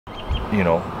you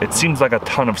know, it seems like a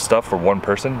ton of stuff for one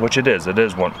person, which it is. It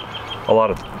is a lot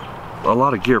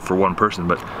of gear for one person,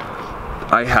 but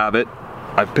I have it.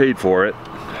 I've paid for it.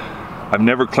 I've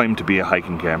never claimed to be a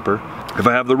hiking camper. If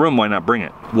I have the room, why not bring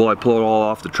it? Will I pull it all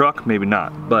off the truck? Maybe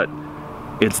not, but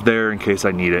it's there in case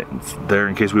I need it. It's there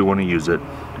in case we want to use it,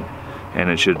 and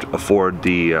it should afford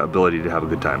the ability to have a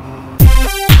good time.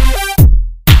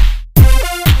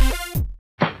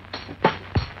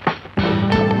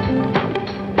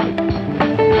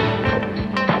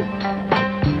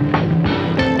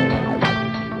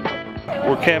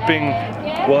 We're camping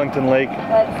Wellington Lake.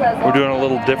 We're doing a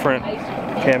little different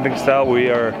camping style. We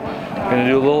are gonna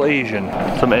do a little Asian,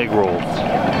 some egg rolls. 1,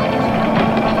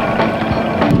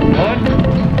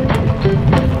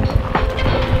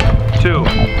 2.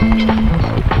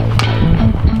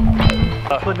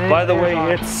 By the way,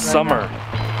 it's summer.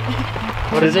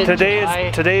 What is it? Today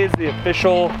is the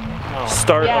official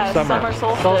start of summer.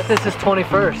 Solstice is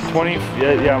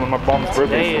 21st. Yeah, my mom's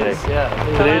birthday today.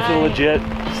 Today's the legit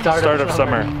start of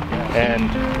summer.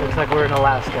 And looks like we're in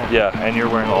Alaska. Yeah, and you're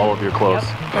wearing all of your clothes.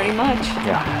 Yep, pretty much.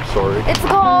 Yeah, sorry. It's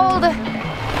cold.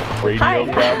 Radio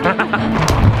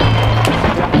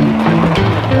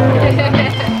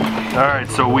Alright,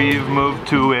 so we've moved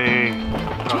to a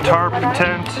tarp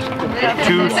tent,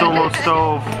 2 solo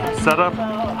stove setup,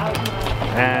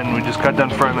 and we just got done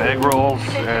frying the egg rolls,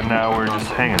 and now we're just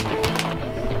hanging.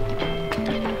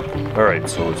 Alright,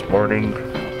 so it's morning,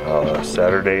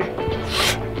 Saturday.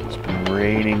 It's been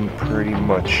raining pretty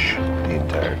much the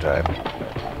entire time.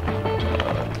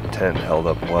 The tent held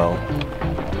up well.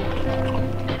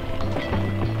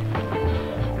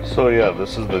 So yeah,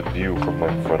 this is the view from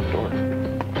my front door.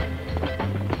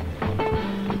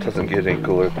 It doesn't get any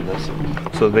cooler than this.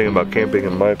 So the thing about camping,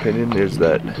 in my opinion, is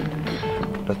that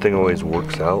nothing always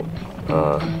works out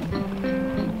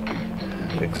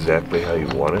exactly how you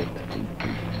want it.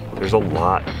 There's a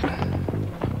lot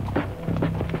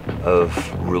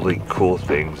of really cool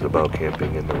things about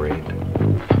camping in the rain.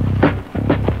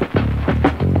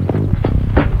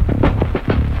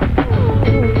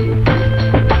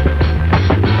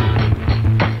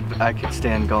 I could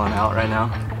stand going out right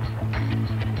now.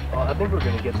 Well, I think we're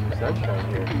gonna get some sunshine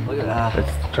here. Look at that.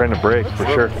 It's trying to break for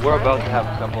sure. We're about to have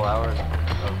a couple hours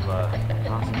of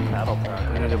awesome paddle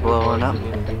time. We need to blow one up.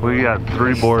 We got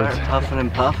 3 boards. Start puffing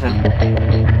and puffing.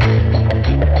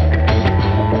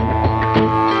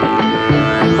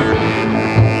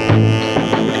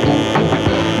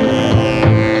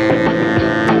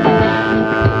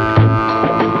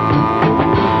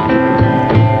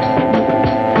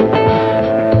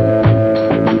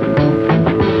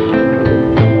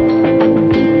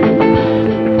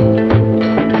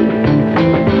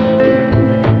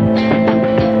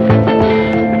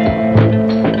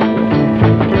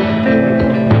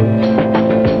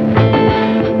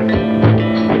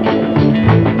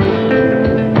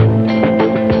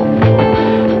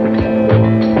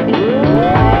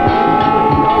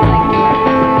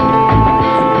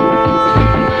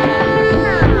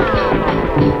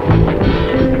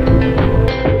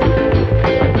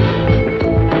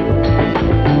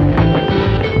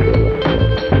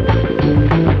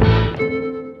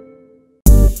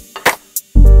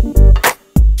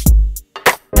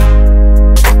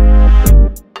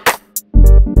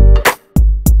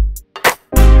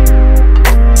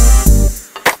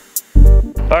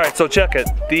 Alright, so check it.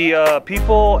 The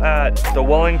people at the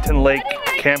Wellington Lake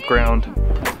campground,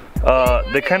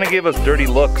 they kind of gave us dirty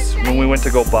looks when we went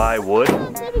to go buy wood,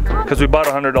 because we bought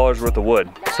 $100 worth of wood,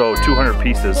 so 200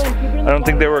 pieces. I don't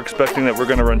think they were expecting that we're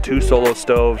going to run 2 solo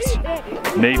stoves,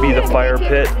 maybe the fire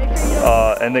pit,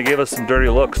 and they gave us some dirty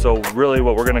looks. So really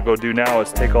what we're going to go do now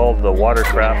is take all the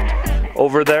watercraft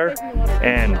over there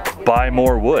and buy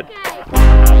more wood.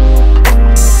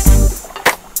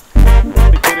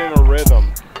 To get in a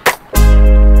rhythm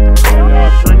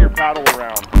and bring your paddle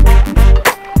around.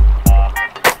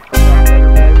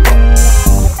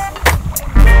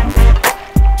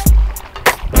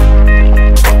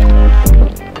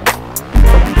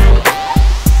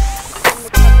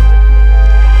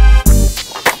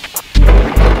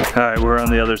 Alright, we're on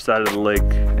the other side of the lake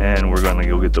and we're gonna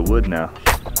go get the wood now.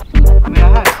 I mean,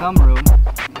 I had some room.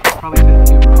 Probably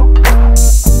couldn't do room.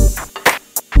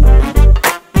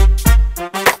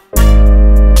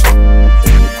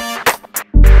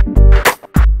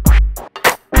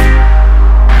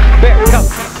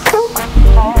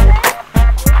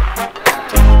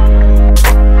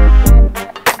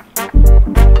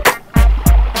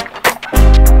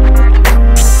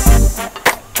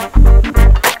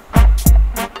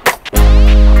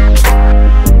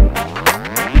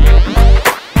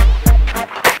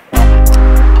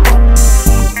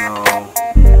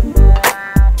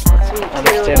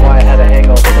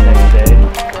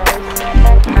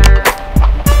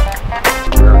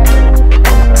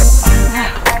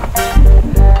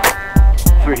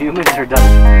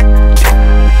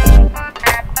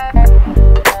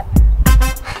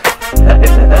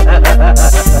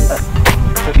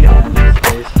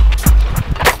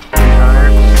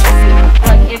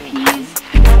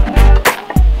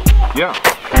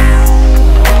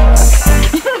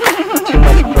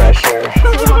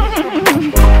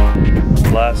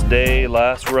 day,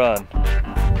 last run.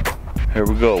 Here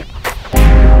we go.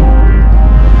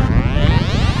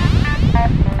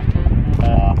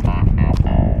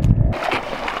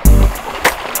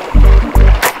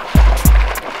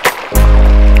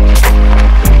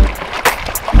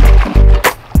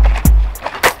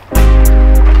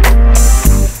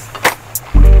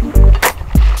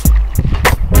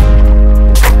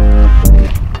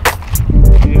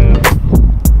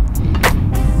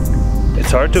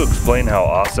 It's hard to explain how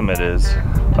awesome it is,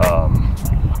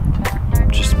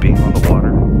 just being on the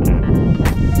water.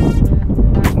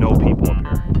 There's no people up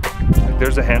here. Like,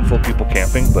 there's a handful of people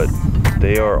camping, but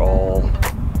they are all,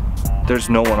 there's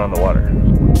no one on the water.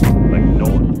 Like, no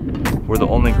one. We're the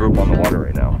only group on the water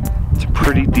right now. It's a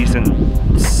pretty decent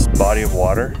body of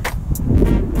water,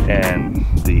 and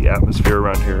the atmosphere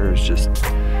around here is just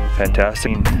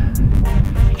fantastic.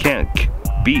 You can't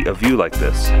beat a view like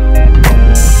this.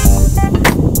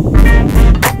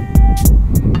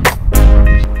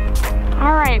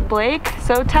 All right, Blake,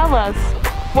 so tell us,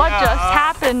 what just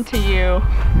happened to you?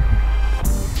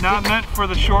 Not meant for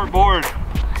the short board.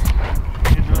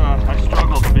 I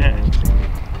struggled a bit.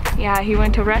 Yeah, he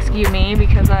went to rescue me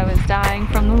because I was dying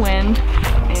from the wind,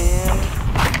 and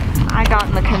I got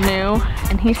in the canoe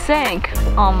and he sank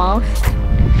almost,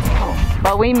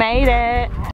 but we made it.